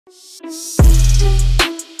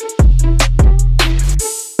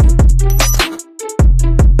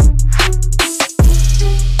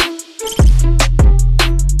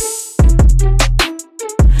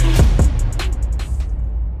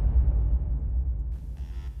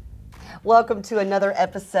Welcome to another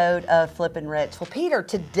episode of Flippin' Rich. Well, Peter,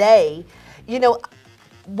 today,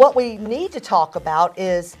 what we need to talk about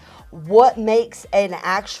is what makes an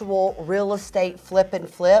actual real estate fix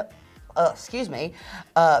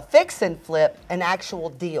and flip an actual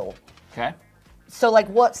deal. Okay. So,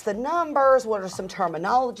 what's the numbers? What are some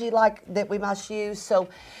terminology that we must use? So,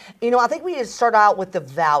 I think we need to start out with the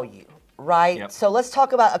value. Right? Yep. So let's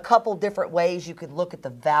talk about a couple different ways you could look at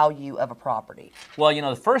the value of a property. Well,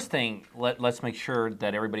 the first thing, let's make sure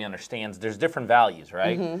that everybody understands there's different values,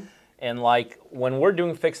 right? Mm-hmm. And when we're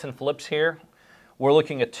doing fix and flips here, we're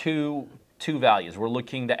looking at two values. We're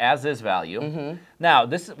looking at as-is value. Mm-hmm. Now,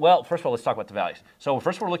 first of all, let's talk about the values. So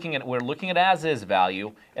first we're looking at as-is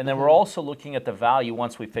value, and then we're also looking at the value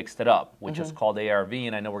once we fixed it up, which is called ARV,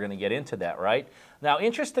 and I know we're going to get into that, right? Now,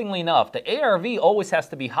 interestingly enough, the ARV always has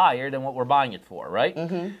to be higher than what we're buying it for, right?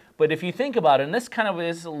 Mm-hmm. But if you think about it, and this kind of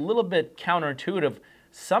is a little bit counterintuitive,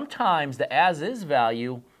 sometimes the as-is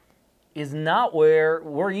value is not where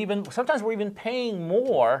sometimes we're even paying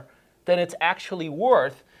more than it's actually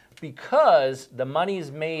worth because the money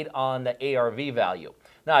is made on the ARV value.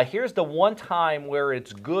 Now, here's the one time where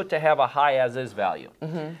it's good to have a high as-is value.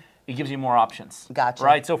 Mm-hmm. It gives you more options. Gotcha.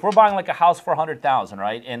 Right? So if we're buying a house for $100,000,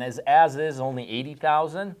 right, and as is only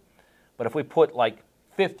 $80,000, but if we put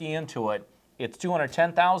 50 into it, it's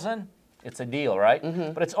 $210,000. It's a deal, right?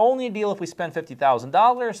 Mm-hmm. But it's only a deal if we spend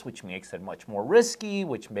 $50,000, which makes it much more risky,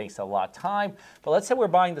 which makes a lot of time. But let's say we're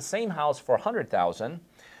buying the same house for $100,000,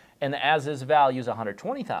 and the as-is value is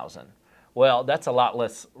 $120,000. Well, that's a lot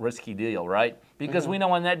less risky deal, right? Because we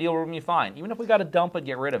know on that deal we're going to be fine. Even if we got to dump it,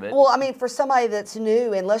 get rid of it. Well, I mean, for somebody that's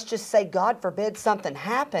new, and let's just say, God forbid, something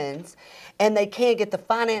happens, and they can't get the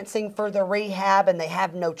financing for the rehab, and they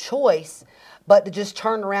have no choice but to just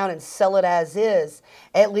turn around and sell it as is,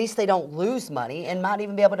 at least they don't lose money and might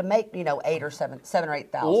even be able to make, 8 or 7 or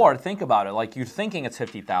 8,000. Or think about it, you're thinking it's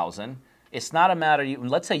 $50,000. It's not a matter,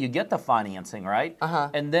 let's say you get the financing, right? Uh-huh.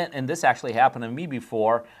 And this actually happened to me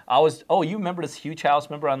before. You remember this huge house,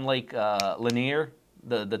 remember on Lake Lanier?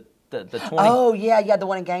 The 20. Oh, yeah, the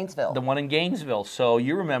one in Gainesville. The one in Gainesville. So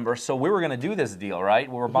you remember, so we were going to do this deal, right?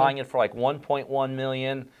 We were buying it for $1.1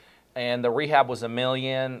 million, and the rehab was $1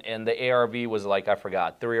 million, and the ARV was I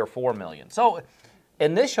forgot, $3 or $4 million. So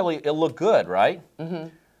initially it looked good, right? Mm-hmm.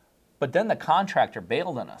 But then the contractor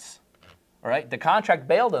bailed on us. All right, the contract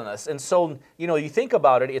bailed on us. And so, you think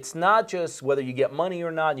about it, it's not just whether you get money or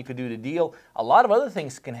not, you could do the deal. A lot of other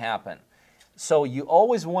things can happen. So you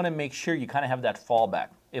always want to make sure you kind of have that fallback,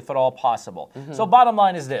 if at all possible. Mm-hmm. So bottom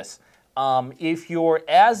line is this. If your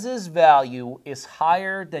as-is value is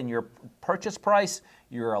higher than your purchase price,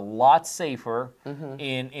 you're a lot safer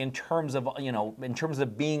in terms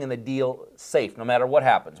of being in the deal safe, no matter what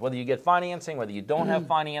happens. Whether you get financing, whether you don't have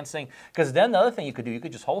financing. Because then the other thing you could do, you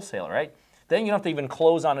could just wholesale, right? Then you don't have to even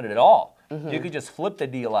close on it at all. You could just flip the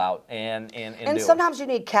deal out and do it. And sometimes you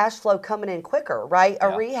need cash flow coming in quicker, right? A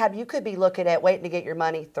rehab, you could be looking at waiting to get your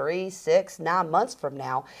money 3, 6, 9 months from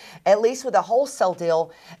now. At least with a wholesale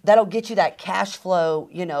deal, that'll get you that cash flow,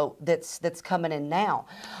 that's coming in now.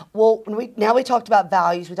 Well, now we talked about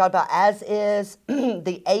values. We talked about as is,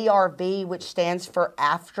 the ARV, which stands for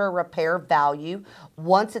after repair value.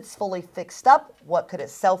 Once it's fully fixed up, what could it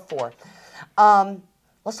sell for?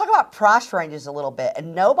 Let's talk about price ranges a little bit.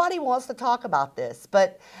 And nobody wants to talk about this,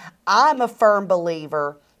 but I'm a firm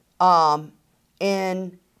believer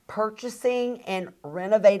in purchasing and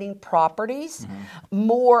renovating properties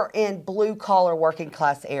more in blue-collar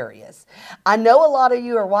working-class areas. I know a lot of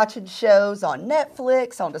you are watching shows on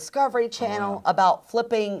Netflix, on Discovery Channel about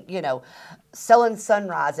flipping, selling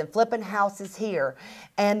Sunrise and flipping houses here,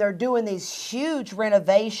 and they're doing these huge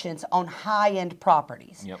renovations on high-end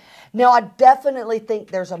properties. Yep. Now, I definitely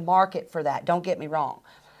think there's a market for that, don't get me wrong.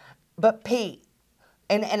 But Pete,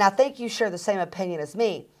 and I think you share the same opinion as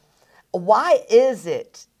me, why is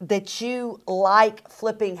it that you like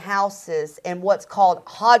flipping houses in what's called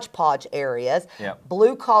hodgepodge areas,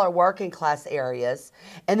 blue-collar working-class areas,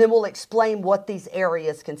 and then we'll explain what these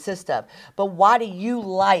areas consist of. But why do you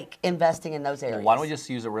like investing in those areas? Well, why don't we just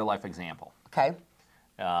use a real-life example? Okay.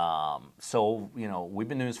 We've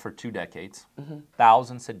been doing this for 2 decades,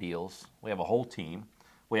 thousands of deals. We have a whole team.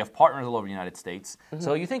 We have partners all over the United States.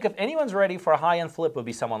 So you think if anyone's ready for a high-end flip, it would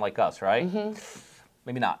be someone like us, right?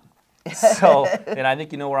 Maybe not. So, and I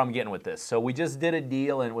think you know where I'm getting with this. So we just did a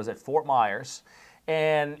deal, and it was at Fort Myers,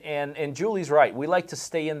 And Julie's right. We like to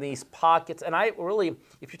stay in these pockets. And I really,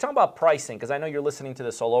 if you're talking about pricing, because I know you're listening to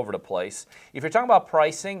this all over the place, if you're talking about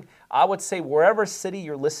pricing, I would say wherever city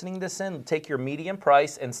you're listening to this in, take your median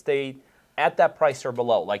price and stay at that price or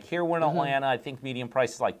below. Like here we're in Atlanta, I think median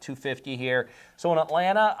price is like $250 here. So in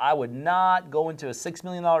Atlanta, I would not go into a $6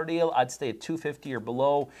 million deal. I'd stay at $250 or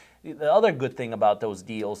below. The other good thing about those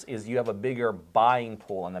deals is you have a bigger buying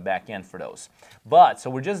pool on the back end for those. But, so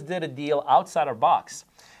we just did a deal outside our box.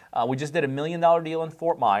 We just did $1 million deal in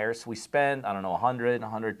Fort Myers. We spent, I don't know,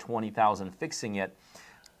 $120,000 fixing it.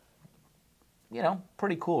 You know,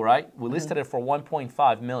 pretty cool, right? We listed it for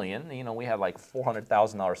 $1.5 million. You know, we had like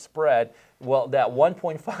 $400,000 spread. Well, that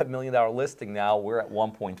 $1.5 million listing now, we're at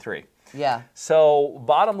 1.3. Yeah. So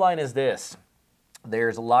bottom line is this.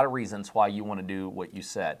 There's a lot of reasons why you want to do what you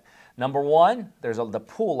said. Number one, the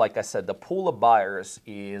pool, like I said, the pool of buyers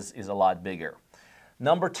is a lot bigger.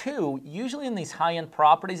 Number two, usually in these high-end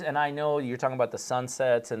properties, and I know you're talking about the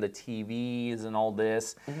sunsets and the TVs and all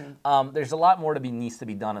this, there's a lot more needs to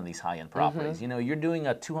be done in these high-end properties. You know, you're doing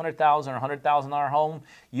a $200,000 or $100,000 home,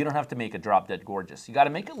 you don't have to make it drop-dead gorgeous. You got to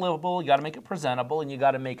make it livable, you got to make it presentable, and you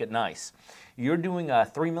got to make it nice. You're doing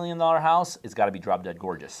a $3 million house, it's got to be drop-dead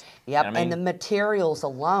gorgeous. Yep, You know what I mean? and the materials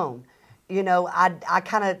alone. You know,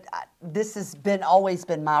 this has always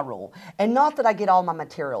been my rule. And not that I get all my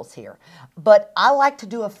materials here, but I like to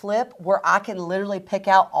do a flip where I can literally pick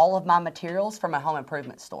out all of my materials from a home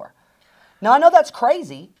improvement store. Now, I know that's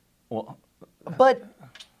crazy, but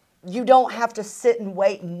you don't have to sit and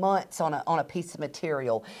wait months on a piece of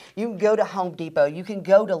material. You can go to Home Depot, you can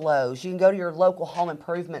go to Lowe's, you can go to your local home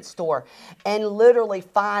improvement store and literally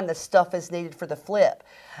find the stuff that's needed for the flip.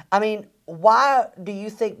 I mean, why do you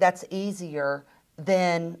think that's easier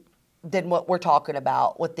than what we're talking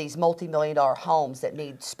about with these multi-million-dollar homes that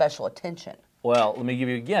need special attention? Well, let me give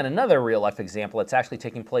you again another real-life example that's actually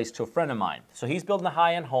taking place to a friend of mine. So he's building a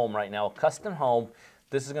high-end home right now, a custom home.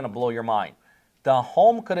 This is going to blow your mind. The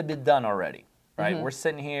home could have been done already, right? We're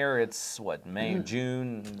sitting here, it's what, May,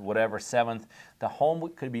 June, whatever, 7th. The home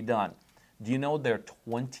could be done. Do you know they're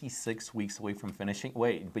 26 weeks away from finishing?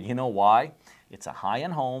 Wait, but you know why? It's a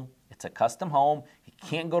high-end home. It's a custom home. He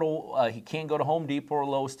can't go to Home Depot or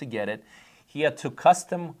Lowe's to get it. He had to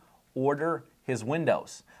custom order his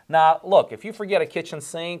windows. Now, look, if you forget a kitchen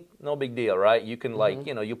sink, no big deal, right? You can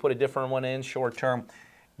you put a different one in short term.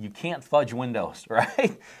 You can't fudge windows,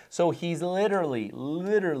 right? So he's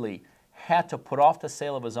literally had to put off the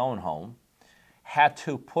sale of his own home, had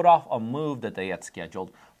to put off a move that they had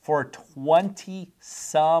scheduled for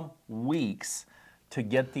 20-some weeks to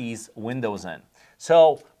get these windows in.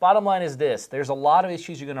 So bottom line is this. There's a lot of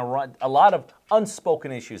issues you're going to run, a lot of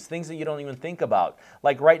unspoken issues, things that you don't even think about.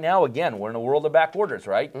 Like right now, again, we're in a world of back orders,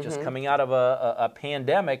 right? Just coming out of a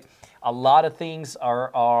pandemic. A lot of things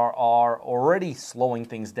are already slowing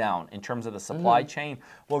things down in terms of the supply chain.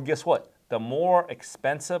 Well, guess what? The more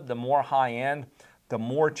expensive, the more high-end, the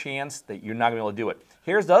more chance that you're not going to be able to do it.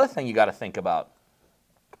 Here's the other thing you got to think about.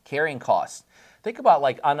 Carrying costs. Think about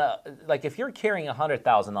like if you're carrying a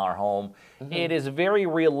 $100,000 home, it is very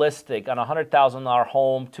realistic on a $100,000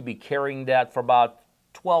 home to be carrying that for about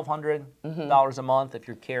 $1,200 a month. If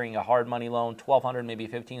you're carrying a hard money loan, $1,200, maybe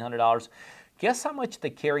 $1,500. Guess how much the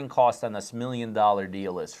carrying cost on this $1 million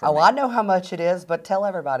deal is for me? I know how much it is, but tell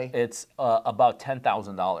everybody. It's about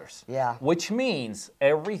 $10,000. Yeah. Which means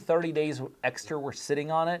every 30 days extra we're sitting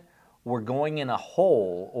on it, we're going in a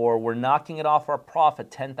hole or we're knocking it off our profit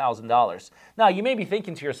 $10,000. Now, you may be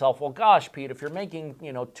thinking to yourself, well, gosh, Pete, if you're making,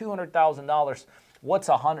 $200,000, what's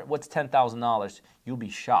 $10,000? You'll be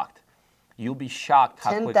shocked. You'll be shocked how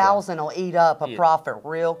quick. 10,000 will eat up a profit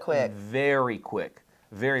real quick. Very quick.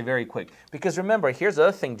 Very, very quick. Because remember, here's the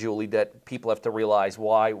other thing, Julie, that people have to realize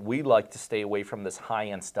why we like to stay away from this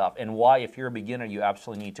high-end stuff and why, if you're a beginner, you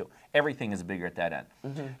absolutely need to. Everything is bigger at that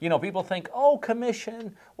end. You know, people think, oh,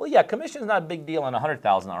 commission. Well, yeah, commission is not a big deal on a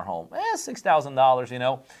 $100,000 home. $6,000, you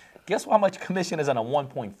know. Guess how much commission is on a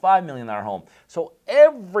 $1.5 million home? So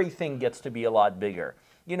everything gets to be a lot bigger.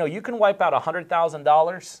 You know, you can wipe out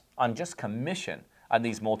 $100,000 on just commission on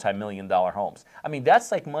these multi-million-dollar homes. I mean,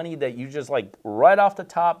 that's like money that you just like right off the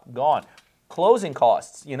top, gone. Closing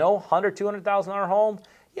costs, $100,000, $200,000 home.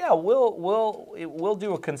 Yeah, we'll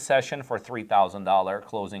do a concession for $3,000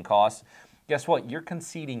 closing costs. Guess what? You're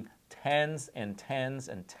conceding tens and tens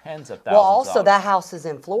and tens of thousands. Well, also that house is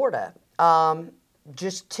in Florida.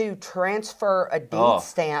 Just to transfer a deed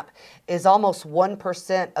stamp is almost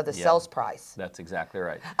 1% of the sales price. That's exactly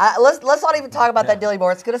right. Let's not even talk about that deal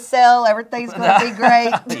anymore. It's going to sell. Everything's going to be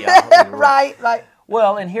great. Right.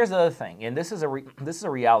 Well, and here's the other thing, and this is a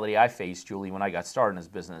reality I faced, Julie, when I got started in this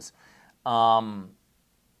business. most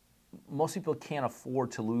people can't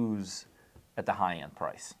afford to lose at the high-end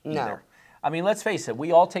price No. either. I mean, let's face it,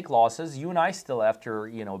 we all take losses. You and I still, after,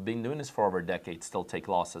 being doing this for over a decade, still take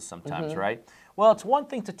losses sometimes, right? Well, it's one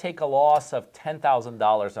thing to take a loss of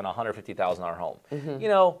 $10,000 on a $150,000 home.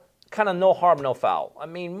 Kind of no harm, no foul. I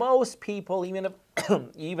mean, most people, even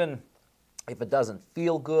if it doesn't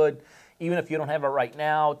feel good, even if you don't have it right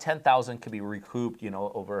now, $10,000 could be recouped,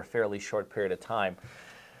 over a fairly short period of time.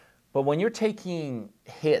 But when you're taking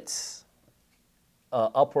hits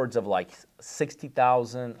upwards of like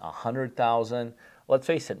 $60,000, $100,000, let's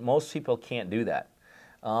face it, most people can't do that.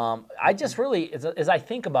 I just really, as I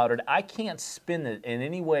think about it, I can't spin it in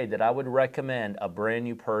any way that I would recommend a brand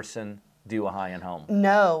new person do a high-end home.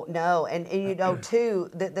 No, and too,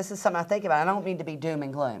 this is something I think about. I don't mean to be doom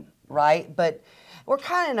and gloom, right? But we're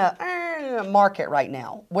kind of in a market right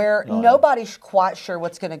now where nobody's quite sure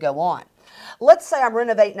what's going to go on. Let's say I'm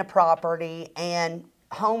renovating a property and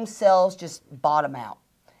home sales just bottom out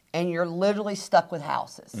and you're literally stuck with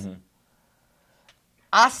houses.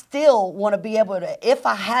 I still want to be able to, if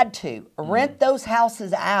I had to, rent those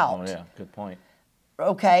houses out. Oh, yeah, good point.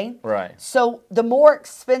 Okay? Right. So the more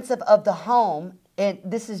expensive of the home, and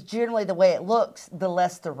this is generally the way it looks, the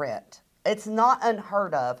less the rent. It's not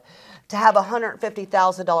unheard of to have a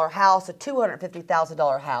 $150,000 house, a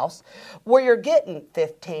 $250,000 house, where you're getting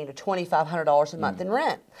 $1,500 to $2,500 a month in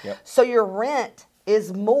rent. Yep. So your rent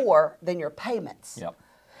is more than your payments. Yep.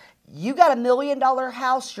 You got $1 million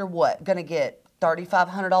house, you're what? Going to get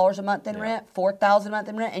 $3,500 a month in rent, $4,000 a month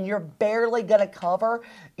in rent, and you're barely going to cover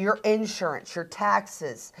your insurance, your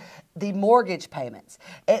taxes, the mortgage payments.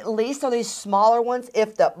 At least on these smaller ones,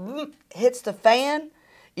 if the hits the fan,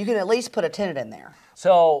 you can at least put a tenant in there.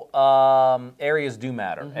 So areas do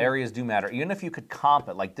matter. Areas do matter. Even if you could comp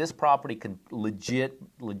it, like this property could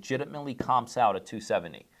legitimately comps out at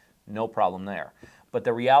 270, no problem there. But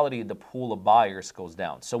the reality, the pool of buyers goes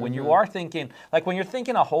down. So when you are thinking, like when you're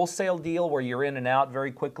thinking a wholesale deal where you're in and out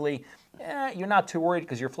very quickly, you're not too worried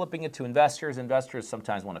because you're flipping it to investors. Investors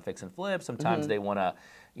sometimes want to fix and flip. Sometimes they want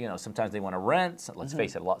to, sometimes they want to rent. So let's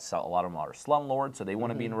face it, a lot of them are slumlords, so they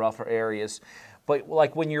want to be in rougher areas. But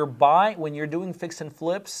like when you're doing fix and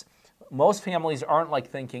flips, most families aren't like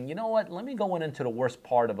thinking, you know what, let me go into the worst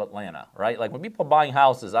part of Atlanta, right? Like when people are buying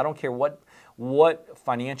houses, I don't care what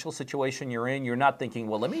financial situation you're in, you're not thinking,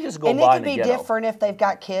 well, let me just go buy in the ghetto. And it could be different if they've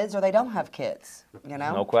got kids or they don't have kids,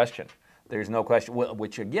 No question. There's no question,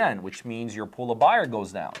 which means your pool of buyer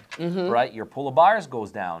goes down, right? Your pool of buyers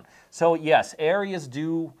goes down. So yes, areas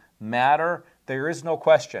do matter. There is no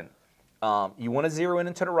question. You want to zero in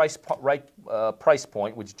into the right price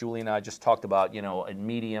point, which Julie and I just talked about, a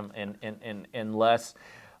medium and less.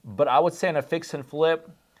 But I would say in a fix and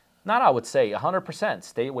flip, not I would say, 100%,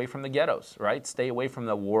 stay away from the ghettos, right? Stay away from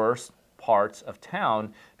the worst parts of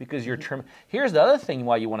town because you're Here's the other thing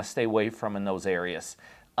why you want to stay away from in those areas.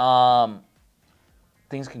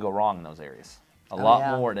 Things can go wrong in those areas. A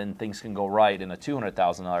lot more than things can go right in a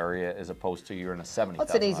 $200,000 area as opposed to you're in a $70,000 Well,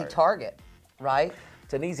 it's an easy target, right?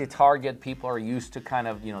 It's an easy target. People are used to kind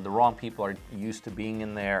of, the wrong people are used to being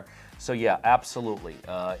in there. So yeah, absolutely.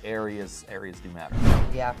 Areas do matter.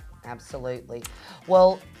 Yeah, absolutely.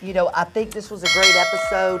 Well, I think this was a great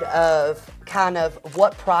episode of kind of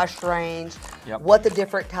what price range, what the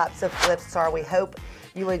different types of flips are. We hope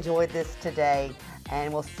you enjoyed this today,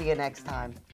 and we'll see you next time.